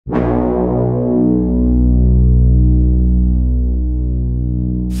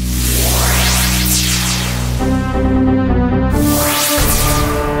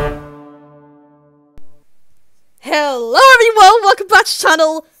Catch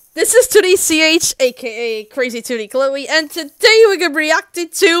channel. This is 2DCH, aka Crazy 2D Chloe, and today we're gonna be reacting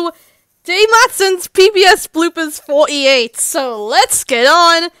to Dave Madson's PBS Bloopers 48. So let's get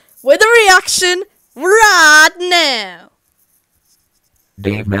on with the reaction right now.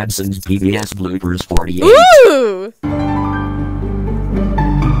 Dave Madson's PBS Bloopers 48. Ooh!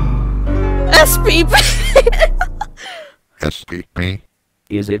 SPP! SPP?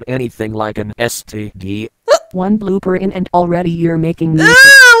 Is it anything like an STD? One blooper in and already you're making me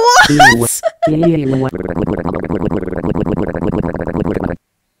What?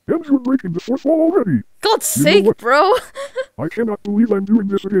 You're breaking the fourth wall already! God's sake, bro! I cannot believe I'm doing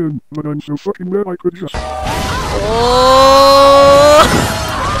this again, but I'm so fucking mad I could just... Oh!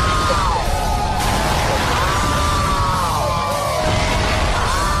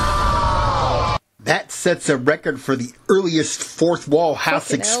 That sets a record for the earliest fourth wall house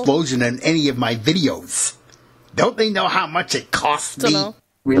Fucking explosion in any of my videos. Don't they know how much it costs me? Dunno.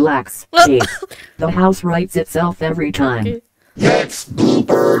 Relax, Dave. The house writes itself every time. Okay. Next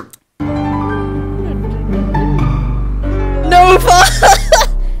blooper! Nova!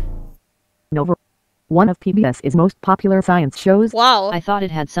 Nova. One of PBS's most popular science shows. Wow. I thought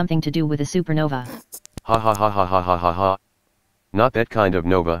it had something to do with a supernova. Ha ha ha ha ha ha ha ha. Not that kind of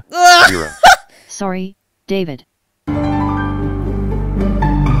nova. Zero. Sorry, David.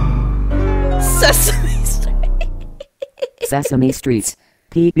 Sesame Street. Sesame Street.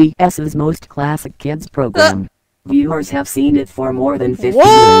 PBS's most classic kids program. Viewers have seen it for more than 50 years.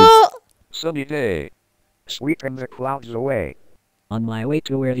 What? Sunny day. Sweeping the clouds away. On my way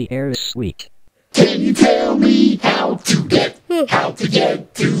to where the air is sweet. Can you tell me how to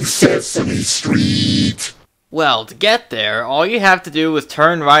get to Sesame Street? Well, to get there, all you have to do is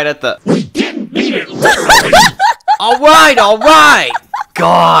turn right at the— We didn't mean it literally! Alright!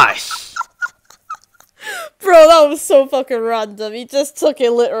 Gosh! Bro, that was so fucking random. He just took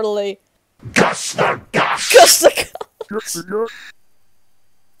it literally. Gosh the gosh! Gosh, the Yes, yes.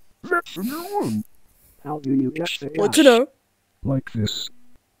 That's a new one! How do you guess the what you know? Like this.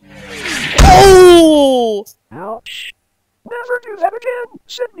 Oh! Ouch. Never do that again,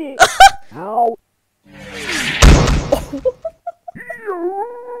 Sydney. Ow.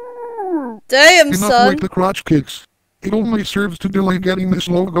 Damn, Enough son. like the crotch kicks. It only serves to delay getting this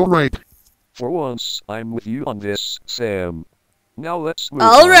logo right. For once, I'm with you on this, Sam. Now let's move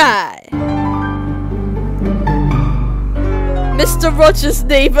on. Alright. Mr. Rogers'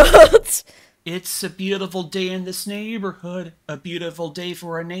 Neighborhood. It's a beautiful day in this neighborhood. A beautiful day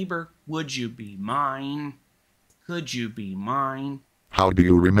for a neighbor. Would you be mine? Could you be mine? How do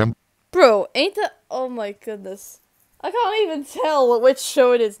you remember Bro, ain't that— oh my goodness. I can't even tell which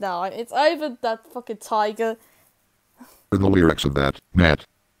show it is now. It's either that fucking tiger. the lyrics of that, Matt?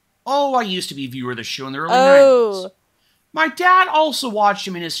 Oh, I used to be a viewer of the show in the early Oh. 90s. My dad also watched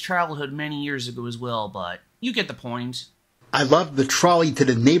him in his childhood many years ago as well, but you get the point. I love the trolley to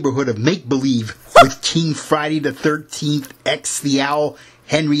the neighborhood of make-believe with King Friday the 13th, X the Owl,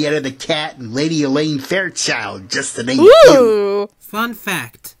 Henrietta the Cat, and Lady Elaine Fairchild, just to name a few. Ooh. Fun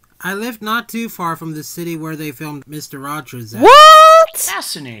fact. I lived not too far from the city where they filmed Mr. Rogers at. What?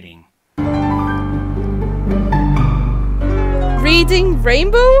 Fascinating. Reading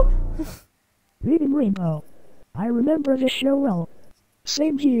Rainbow? Reading Rainbow. I remember this show well.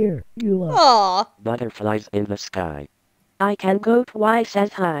 Same here, Eula. Aw. Butterflies in the sky. I can go twice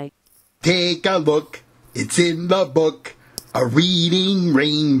as high. Take a look, it's in the book, a reading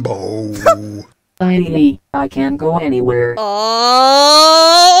rainbow. I can't go anywhere.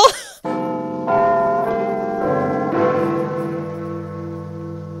 Oh.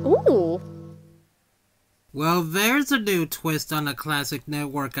 Ooh. Well, there's a new twist on a classic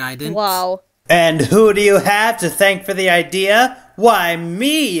network ident. Wow. And who do you have to thank for the idea? Why,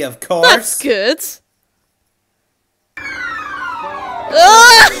 me, of course. That's good.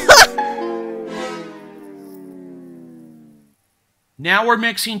 Now we're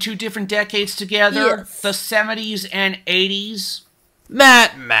mixing two different decades together. Yes. The 70s and 80s.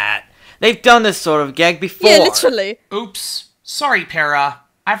 Matt. They've done this sort of gag before. Yeah, literally. Oops. Sorry, Para.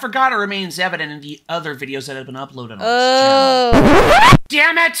 I forgot it remains evident in the other videos that have been uploaded on this channel.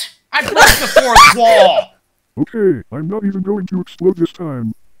 Damn it! I broke the fourth wall! Okay, I'm not even going to explode this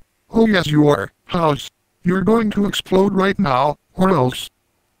time. Oh yes you are, House. You're going to explode right now, or else.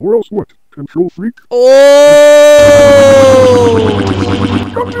 Or else what? Control freak? Oh!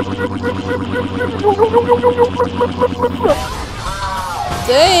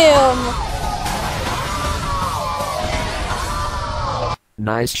 Damn!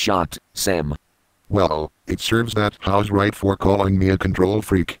 Nice shot, Sam. Well, it serves that house right for calling me a control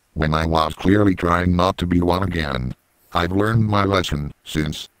freak, when I was clearly trying not to be one again. I've learned my lesson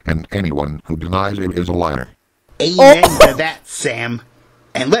since, and anyone who denies it is a liar. Amen to that, Sam.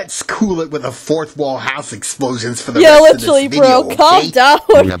 And let's cool it with a fourth wall house explosions for the Yeah, rest literally, of this video, bro. Calm okay? down.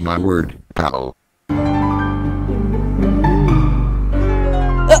 You have my word, pal.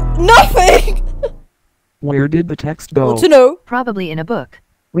 Nothing! Where did the text go? To know. Probably in a book.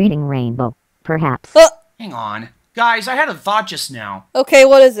 Reading Rainbow. Perhaps. Hang on. Guys, I had a thought just now. Okay,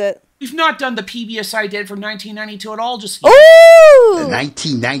 what is it? We've not done the PBS ident from 1992 at all just yet. Ooh! The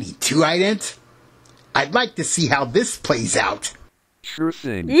 1992 ident? I'd like to see how this plays out. Sure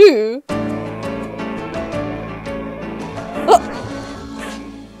thing. Ooh.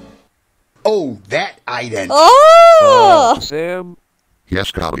 Oh, that ident. Oh! Sam, Yes,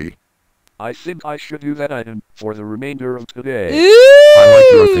 Scotty. I think I should do that item for the remainder of today. I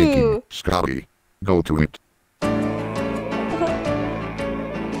like your thinking, Scotty. Go to it.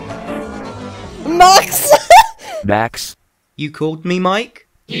 Max! Max, You called me Mike?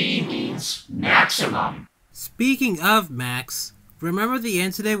 He means maximum. Speaking of Max, remember the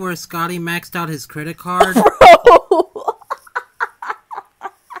incident where Scotty maxed out his credit card? Bro! I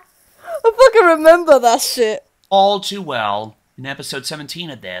fucking remember that shit. All too well. In episode 17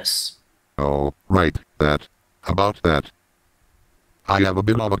 of this. Oh, right, that. About that. I have a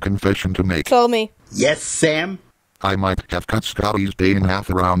bit of a confession to make. Tell me. Yes, Sam? I might have cut Scotty's day in half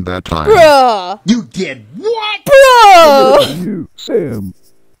around that time. Bruh! You did what? Bruh! You, Sam,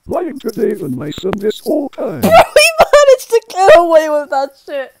 lying to Dave and my son this whole time. Bro, he managed to get away with that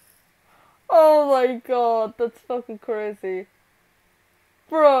shit. Oh my god, that's fucking crazy.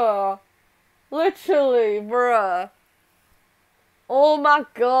 Bruh. Literally, bruh. Oh my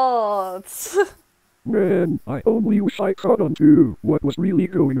god. Man, I only wish I caught on to what was really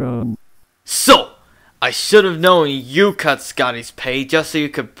going on. So, I should have known you cut Scotty's pay just so you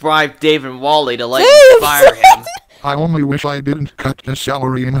could bribe Dave and Wally to let you fire him. I only wish I didn't cut his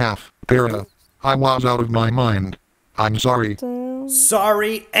salary in half. Para, I was out of my mind. I'm sorry.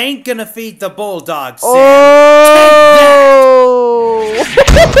 Sorry, ain't gonna feed the bulldogs, Sam. Oh!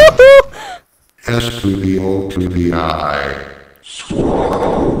 S to the O to the I.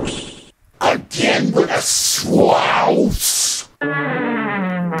 Swallows. Again with a swouse.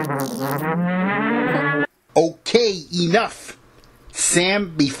 Okay, enough.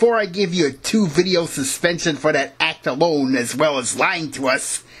 Sam, before I give you a 2-video suspension for that act alone as well as lying to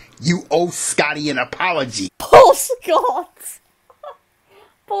us, you owe Scotty an apology. Paul Scott!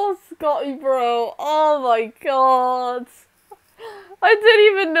 Paul Scotty, bro. Oh my god. I didn't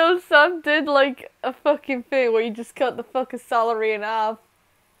even know Sam did like a fucking thing where you just cut the fucking salary in half.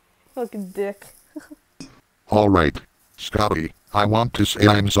 Fucking dick. Alright, Scotty, I want to say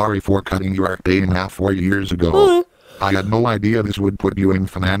I'm sorry for cutting your day in half 4 years ago. I had no idea this would put you in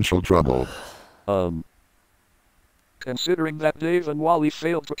financial trouble. Considering that Dave and Wally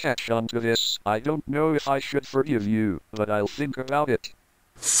failed to catch on to this, I don't know if I should forgive you, but I'll think about it.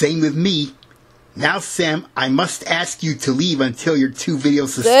 Same with me. Now, Sam, I must ask you to leave until your 2-video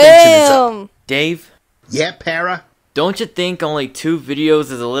suspension is up. Dave? Yeah, Para? Don't you think only 2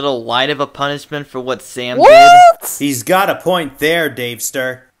 videos is a little light of a punishment for what Sam What? did? He's got a point there,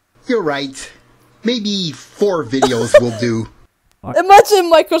 Davester. You're right. Maybe 4 videos will do.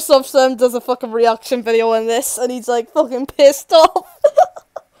 Imagine Microsoft Sam does a fucking reaction video on this and he's like fucking pissed off.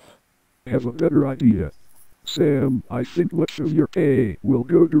 I have a better idea. Sam, I think much of your pay will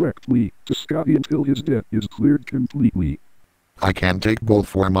go directly to Scotty until his debt is cleared completely. I can take both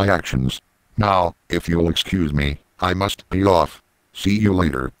for my actions. Now, if you'll excuse me, I must be off. See you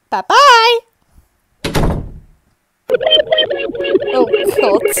later. Bye-bye! Oh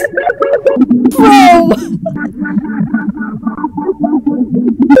god. Bro!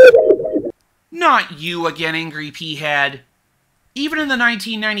 Not you again, Angry P-Head. Even in the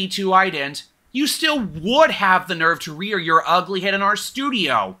 1992 ident, you still would have the nerve to rear your ugly head in our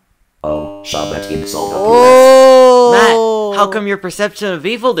studio. Oh, saw that insult. Oh! Matt, how come your perception of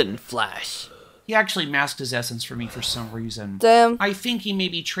evil didn't flash? He actually masked his essence for me for some reason. Damn. I think he may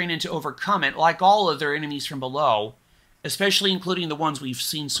be training to overcome it like all other enemies from below, especially including the ones we've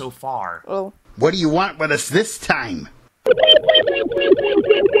seen so far. Oh. What do you want with us this time?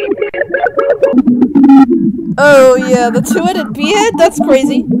 Oh yeah, the 2-headed beard? That's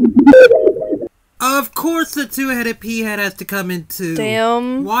crazy. Of course the 2-headed P-head has to come in too.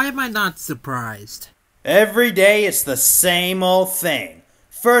 Damn. Why am I not surprised? Every day it's the same old thing.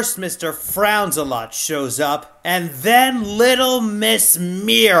 First Mr. Frowns-a-Lot shows up, and then Little Miss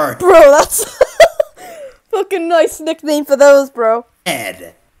Mirror. Bro, that's fucking nice nickname for those, bro.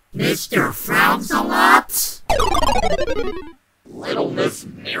 Ed. Mr. Frowns-a-Lot? Little Miss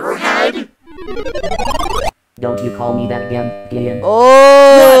Mirrorhead? Don't you call me that again, Gideon.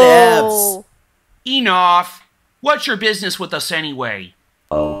 Oh! Enough! What's your business with us anyway?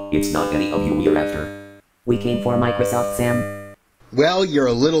 Oh, it's not any of you we're after. We came for Microsoft, Sam. Well, you're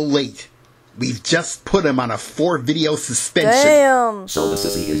a little late. We've just put him on a 4-video suspension. Damn! So the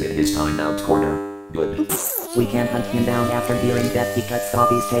sissy is in his time out corner. Good. We can't hunt him down after hearing that he cuts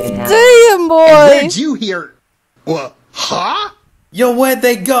copies taken half. Damn, boy! And where'd you hear? What? Huh? Yo, where'd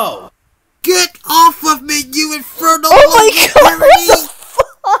they go? Get off of me, you infernal! Oh my god! What the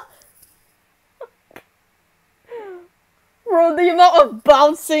fuck? Bro, the amount of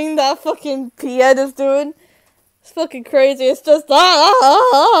bouncing that fucking P-head is doing. It's fucking crazy. It's just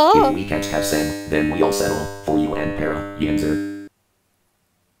If we catch half Sam, then we'll settle for you and Para, Yenzer.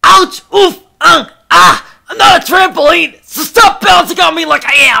 Ouch! Oof! I'm not a trampoline! So stop bouncing on me like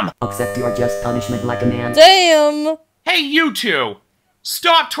I am! Accept your just punishment like a man. Damn! Hey, you two!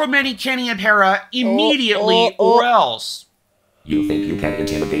 Stop tormenting Kenny and Para immediately, or else. You think you can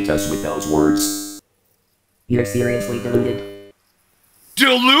intimidate us with those words? You're seriously deluded.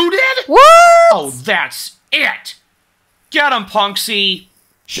 Deluded? What? Oh, that's it! Get him, Punksy!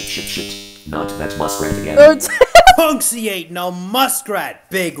 Shit. Not that muskrat again. Punksy ain't no muskrat,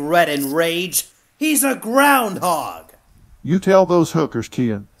 Big Red and Rage. He's a groundhog. You tell those hookers,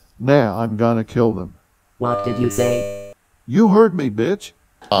 Kian. Now I'm gonna kill them. What did you say? You heard me, bitch.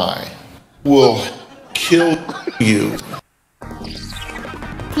 I will kill you.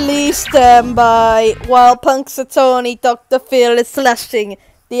 Please stand by while Punxsutawney Dr. Phil is slashing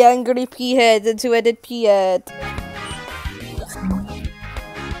the angry P-head and two-headed P-head.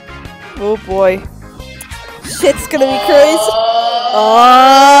 Oh boy. Shit's gonna be crazy.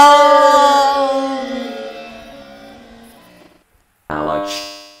 Ouch.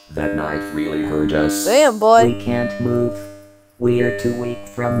 That knife really hurt us. Damn, boy. We can't move. We're too weak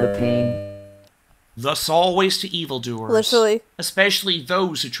from the pain. Thus always to evildoers. Literally. Especially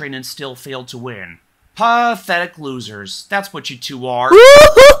those who train and still fail to win. Pathetic losers. That's what you two are.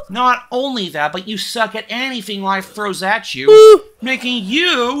 Not only that, but you suck at anything life throws at you, making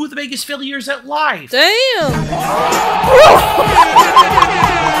you the biggest failures at life. Damn!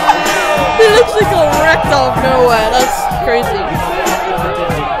 He literally got wrecked out of nowhere. That's crazy.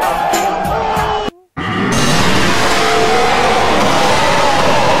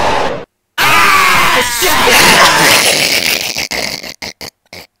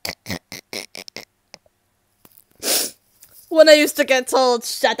 When I used to get told,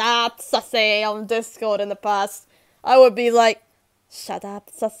 shut up, sussy, on Discord in the past, I would be like, shut up,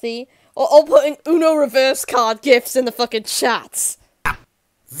 sussy, or putting Uno reverse card gifs in the fucking chats.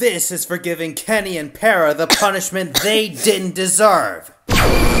 This is for giving Kenny and Para the punishment they didn't deserve.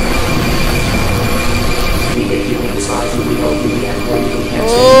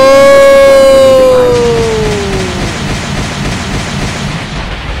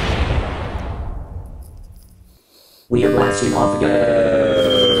 We are blasting off again.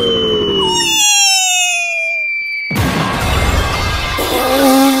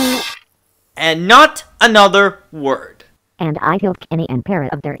 And not another word. And I healed Kenny and Para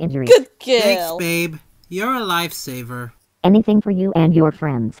of their injuries. Good girl. Thanks, babe. You're a lifesaver. Anything for you and your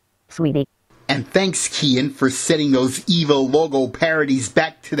friends, sweetie. And thanks, Kian, for setting those evil logo parodies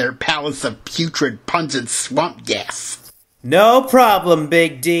back to their palace of putrid, pungent swamp gas. No problem,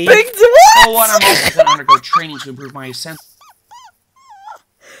 Big D. Big D, what? Oh, and I'm also going to undergo training to improve my sense.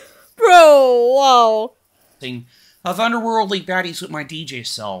 Bro, wow. Of underworldly baddies with my DJ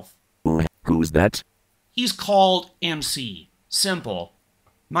self. Who's that? He's called MC. Simple.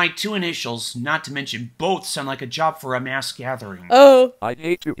 My two initials, not to mention both, sound like a job for a mass gathering. Oh. I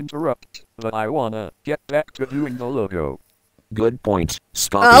hate to interrupt, but I wanna get back to doing the logo. Good point,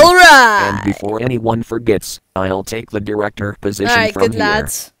 Scotty. Alright! And before anyone forgets, I'll take the director position Alright, from good here.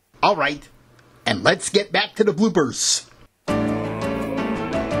 lads. Alright, and let's get back to the bloopers.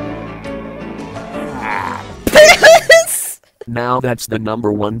 Now that's the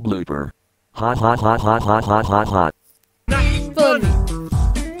 #1 blooper. Hot, hot, hot, hot, hot, hot, hot, hot. Fun.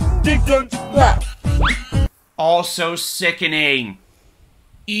 Also sickening.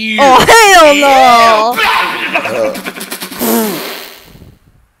 Ew. Oh, hell no!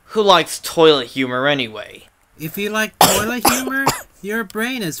 Who likes toilet humor anyway? If you like toilet humor, your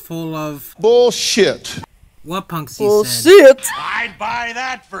brain is full of... Bullshit. What Punksy said. Bullshit! I'd buy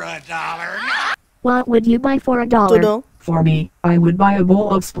that for $1. What would you buy for $1? Dunno. For me, I would buy a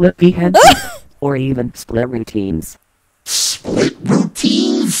bowl of split pea heads. Or even split routines. Split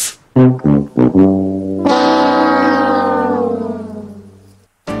routines?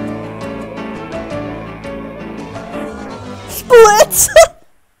 Split!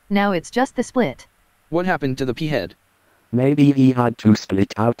 Now it's just the split. What happened to the pea head? Maybe he had to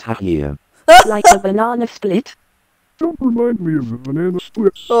split out here. Like a banana split? Don't remind me of the banana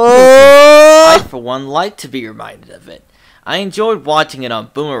splits. I, for one, like to be reminded of it. I enjoyed watching it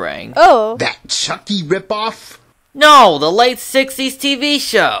on Boomerang. Oh. That Chucky ripoff? No, the late 60s TV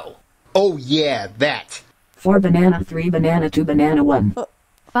show. Oh yeah, that. 4 banana, 3 banana, 2 banana, 1.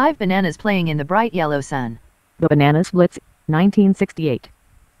 5 bananas playing in the bright yellow sun. The Banana Splits, 1968.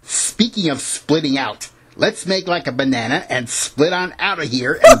 Speaking of splitting out, let's make like a banana and split on out of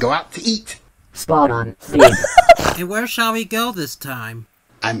here and go out to eat. Spot on. And where shall we go this time?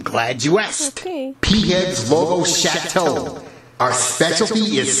 I'm glad you asked. Okay. P-Head's Logo Chateau. Our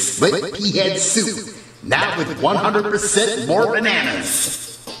specialty is split P-Head soup. Now with 100% more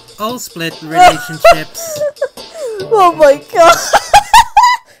bananas. Oh, split relationships. Oh my god.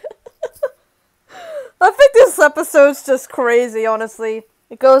 I think this episode's just crazy, honestly.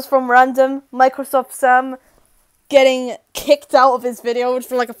 It goes from random Microsoft Sam getting kicked out of his videos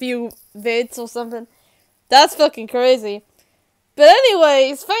for like a few vids or something. That's fucking crazy. But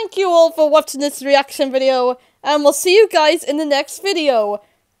anyways, thank you all for watching this reaction video, and we'll see you guys in the next video.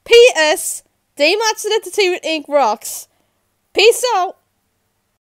 P.S. Dave Madson Entertainment Inc. rocks. Peace out.